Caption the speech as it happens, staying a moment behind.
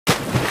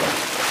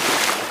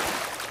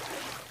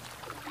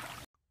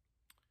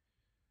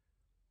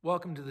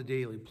Welcome to the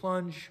Daily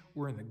Plunge.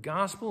 We're in the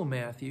Gospel of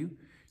Matthew,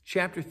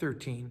 chapter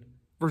 13,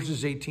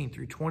 verses 18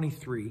 through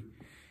 23.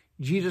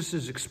 Jesus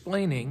is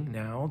explaining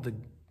now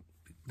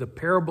the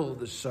parable of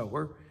the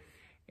sower.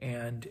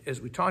 And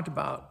as we talked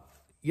about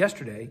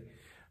yesterday,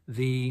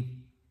 the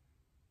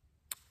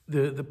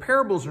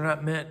parables are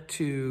not meant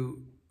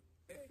to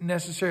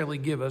necessarily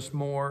give us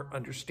more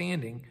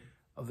understanding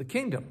of the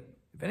kingdom.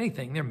 If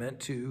anything, they're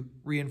meant to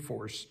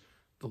reinforce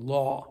the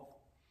law.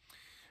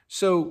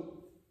 So,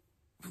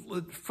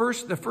 the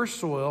first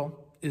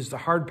soil is the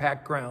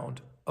hard-packed ground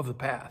of the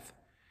path.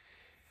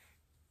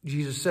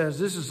 Jesus says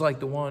this is like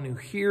the one who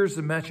hears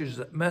the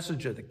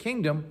message of the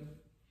kingdom.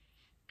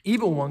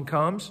 Evil one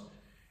comes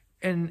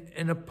and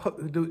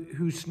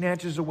who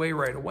snatches away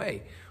right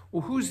away.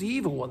 Well, who's the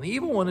evil one? The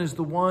evil one is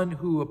the one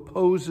who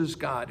opposes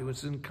God, who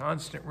is in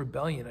constant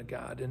rebellion of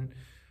God. And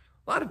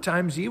a lot of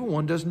times the evil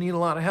one doesn't need a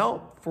lot of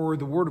help for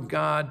the word of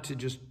God to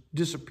just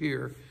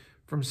disappear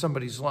from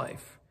somebody's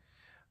life.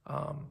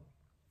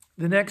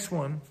 The next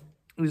one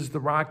is the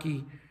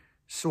rocky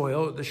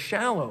soil, the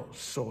shallow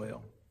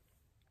soil.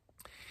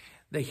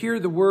 They hear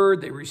the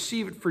word, they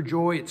receive it for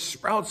joy, it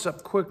sprouts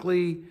up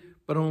quickly,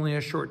 but only a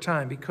short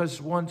time,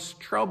 because once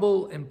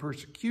trouble and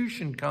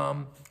persecution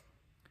come,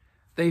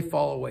 they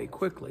fall away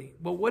quickly.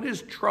 But what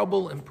is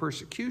trouble and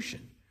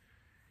persecution?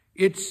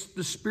 It's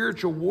the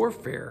spiritual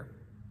warfare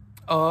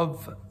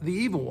of the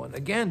evil one.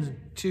 Again,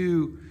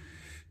 to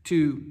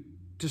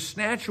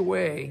snatch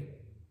away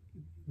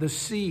the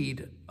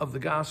seed of the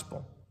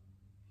gospel.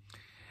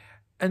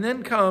 And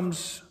then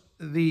comes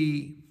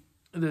the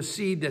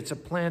seed that's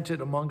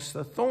planted amongst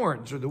the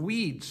thorns or the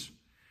weeds.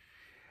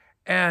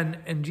 And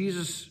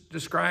Jesus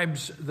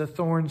describes the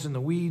thorns and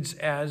the weeds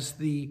as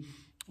the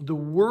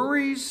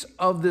worries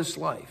of this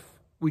life,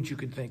 which you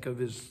could think of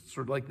as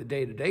sort of like the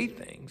day-to-day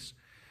things,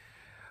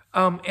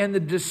 and the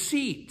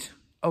deceit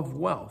of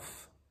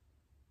wealth.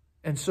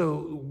 And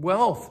so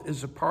wealth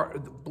is the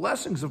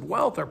blessings of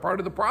wealth are part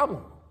of the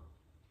problem.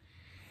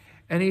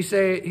 And he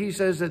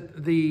says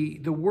that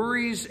the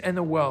worries and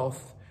the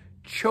wealth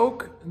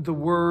choke the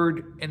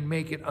word and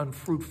make it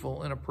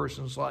unfruitful in a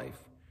person's life.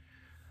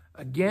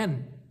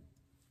 Again,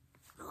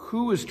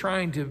 who is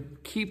trying to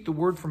keep the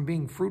word from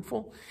being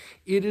fruitful?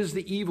 It is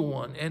the evil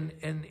one.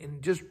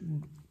 And just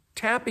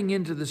tapping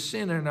into the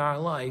sin in our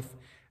life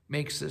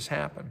makes this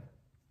happen.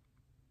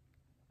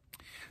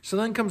 So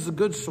then comes the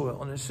good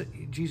soil.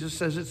 And Jesus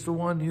says it's the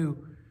one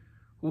who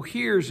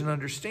hears and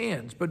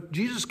understands. But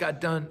Jesus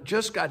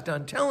just got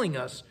done telling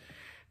us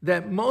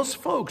that most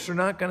folks are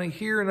not going to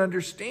hear and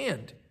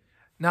understand.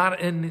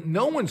 And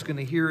no one's going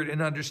to hear it and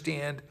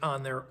understand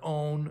on their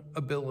own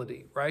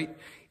ability, right?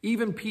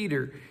 Even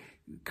Peter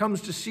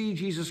comes to see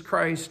Jesus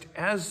Christ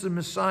as the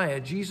Messiah.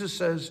 Jesus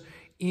says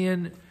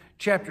in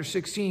chapter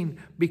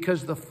 16,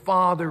 because the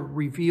Father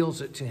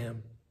reveals it to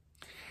him.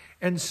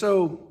 And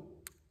so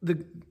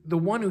the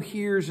one who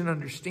hears and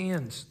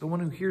understands, the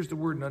one who hears the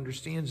word and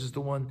understands is the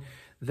one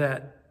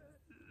that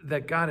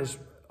God has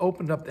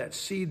opened up that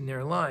seed in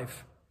their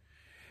life.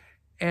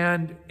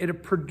 And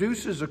it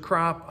produces a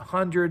crop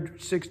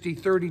 100, 60,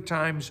 30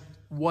 times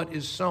what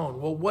is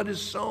sown. Well, what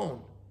is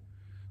sown?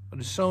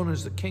 What is sown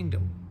is the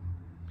kingdom.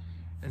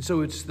 And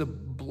so it's the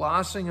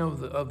blossoming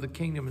of the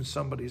kingdom in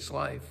somebody's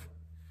life.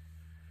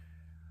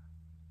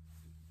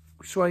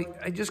 So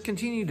I just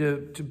continue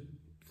to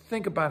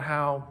think about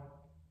how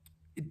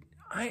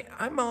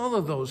I'm all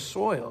of those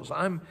soils.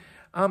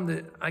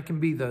 I can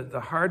be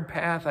the hard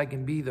path. I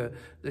can be the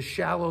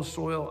shallow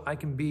soil. I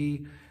can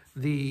be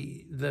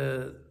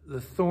the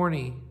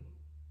thorny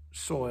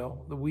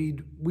soil, the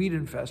weed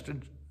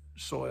infested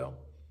soil.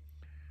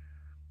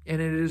 And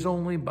it is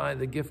only by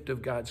the gift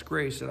of God's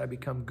grace that I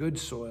become good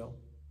soil.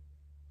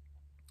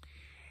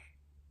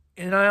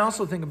 And I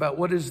also think about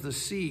what is the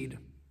seed.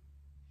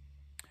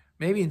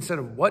 Maybe instead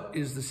of what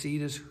is the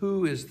seed is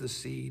who is the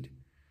seed.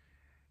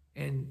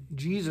 And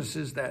Jesus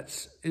is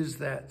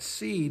that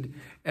seed,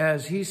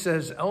 as he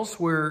says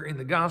elsewhere in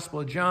the Gospel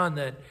of John,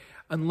 that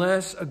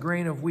unless a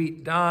grain of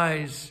wheat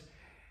dies,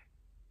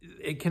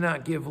 it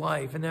cannot give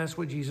life. And that's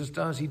what Jesus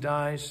does. He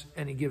dies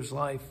and he gives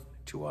life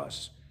to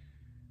us.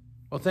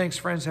 Well, thanks,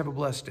 friends. Have a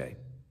blessed day.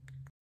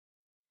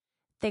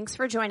 Thanks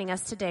for joining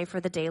us today for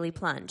the Daily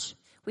Plunge.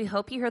 We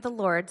hope you hear the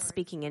Lord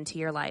speaking into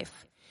your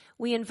life.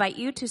 We invite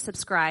you to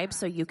subscribe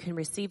so you can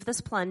receive this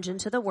plunge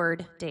into the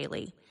Word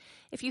daily.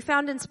 If you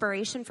found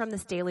inspiration from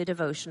this daily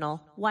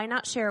devotional, why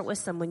not share it with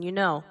someone you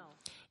know?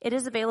 It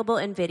is available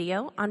in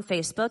video on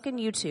Facebook and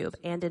YouTube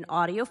and in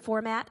audio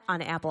format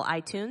on Apple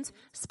iTunes,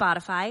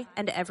 Spotify,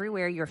 and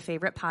everywhere your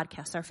favorite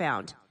podcasts are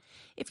found.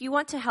 If you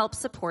want to help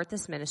support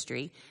this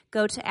ministry,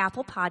 go to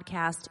Apple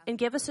Podcast and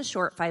give us a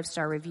short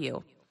 5-star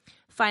review.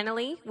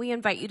 Finally, we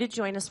invite you to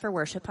join us for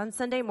worship on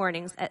Sunday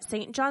mornings at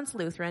St. John's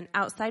Lutheran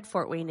outside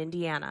Fort Wayne,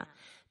 Indiana.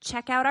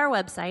 Check out our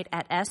website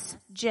at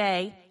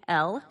sjlt.org.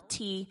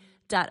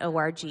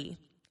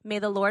 May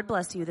the Lord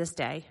bless you this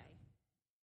day.